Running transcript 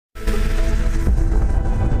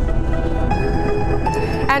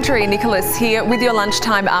Andrea Nicholas here with your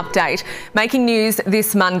lunchtime update. Making news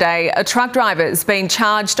this Monday, a truck driver's been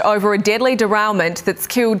charged over a deadly derailment that's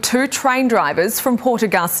killed 2 train drivers from Port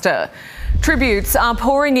Augusta. Tributes are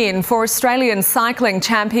pouring in for Australian cycling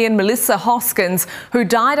champion Melissa Hoskins, who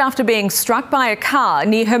died after being struck by a car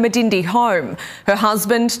near her Medindi home. Her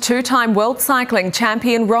husband, 2-time world cycling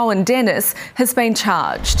champion Rowan Dennis, has been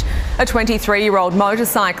charged. A 23-year-old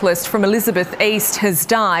motorcyclist from Elizabeth East has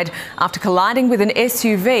died after colliding with an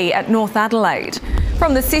SUV at North Adelaide.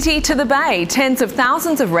 From the city to the bay, tens of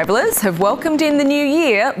thousands of revellers have welcomed in the new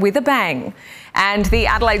year with a bang. And the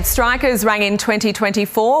Adelaide Strikers rang in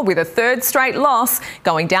 2024 with a 3rd straight loss,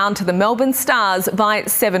 going down to the Melbourne Stars by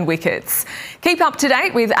 7 wickets. Keep up to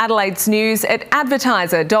date with Adelaide's news at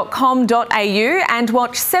advertiser.com.au and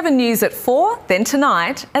watch 7 News at 4, then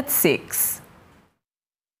tonight at 6.